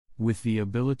With the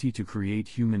ability to create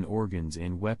human organs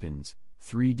and weapons,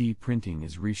 3D printing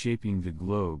is reshaping the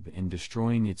globe and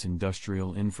destroying its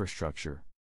industrial infrastructure.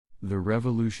 The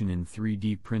revolution in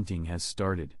 3D printing has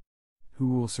started. Who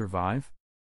will survive?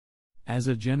 As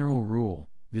a general rule,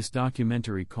 this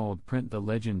documentary called Print the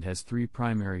Legend has three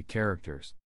primary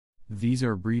characters. These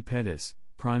are Brie Pettis,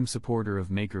 prime supporter of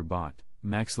MakerBot,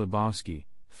 Max Lebowski,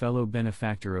 fellow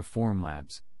benefactor of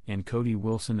Formlabs, and Cody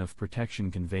Wilson of Protection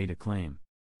Conveyed Acclaim.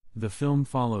 The film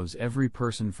follows every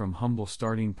person from humble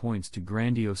starting points to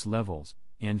grandiose levels,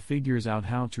 and figures out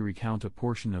how to recount a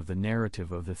portion of the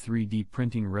narrative of the 3D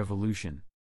printing revolution.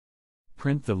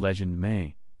 Print the Legend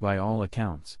may, by all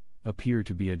accounts, appear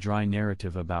to be a dry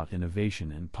narrative about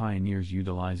innovation and pioneers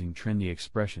utilizing trendy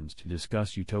expressions to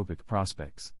discuss utopic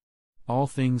prospects. All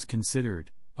things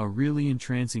considered, a really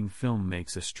entrancing film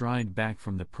makes a stride back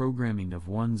from the programming of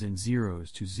ones and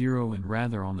zeros to zero and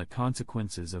rather on the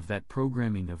consequences of that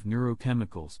programming of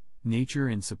neurochemicals, nature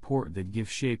and support that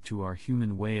give shape to our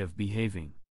human way of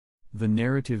behaving. The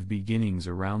narrative beginnings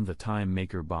around the time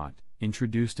MakerBot,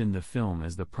 introduced in the film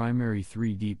as the primary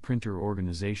 3D printer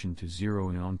organization to zero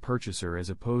in on purchaser as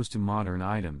opposed to modern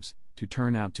items, to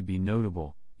turn out to be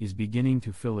notable, is beginning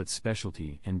to fill its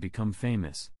specialty and become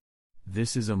famous.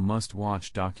 This is a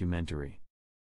must-watch documentary.